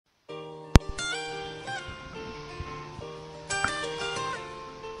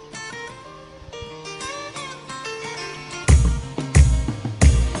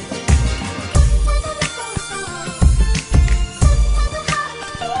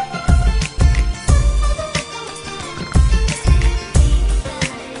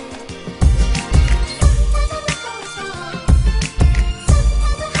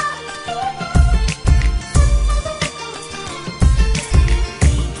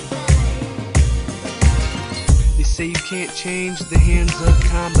can't change the hands of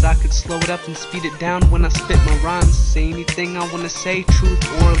time, but I could slow it up and speed it down when I spit my rhymes. Say anything I wanna say,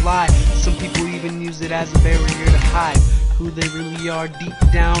 truth or lie. Some people even use it as a barrier to hide who they really are deep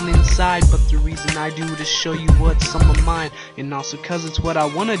down inside. But the reason I do it is show you what's on my mind, and also cause it's what I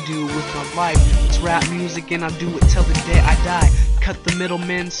wanna do with my life. It's rap music and I'll do it till the day I die. Cut the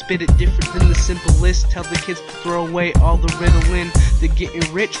middleman, spit it different than the simplest. Tell the kids to throw away all the Ritalin. They're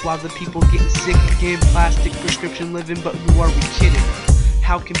getting rich while the people getting sick again. Plastic prescription living, but who are we kidding?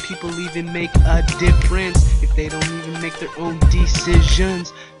 How can people even make a difference if they don't even make their own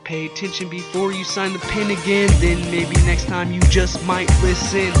decisions? Pay attention before you sign the pen again, then maybe next time you just might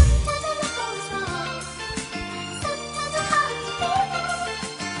listen.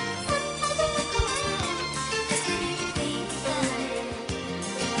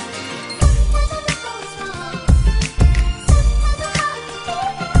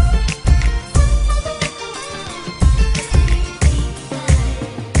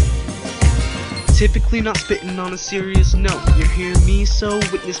 Typically not spitting on a serious note. You're hearing me, so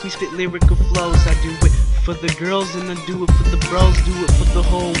witness me spit lyrical flows. I do it for the girls and I do it for the bros. Do it for the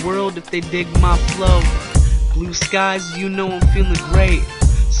whole world if they dig my flow. Blue skies, you know I'm feeling great.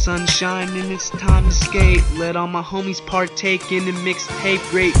 Sunshine and it's time to skate. Let all my homies partake in a mixtape.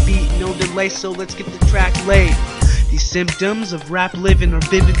 Great beat, no delay, so let's get the track laid. These symptoms of rap living are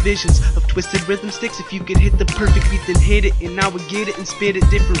vivid visions of twisted rhythm sticks. If you could hit the perfect beat, then hit it, and I would get it and spit it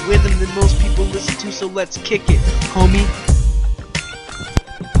different rhythm than most people listen to, so let's kick it, homie.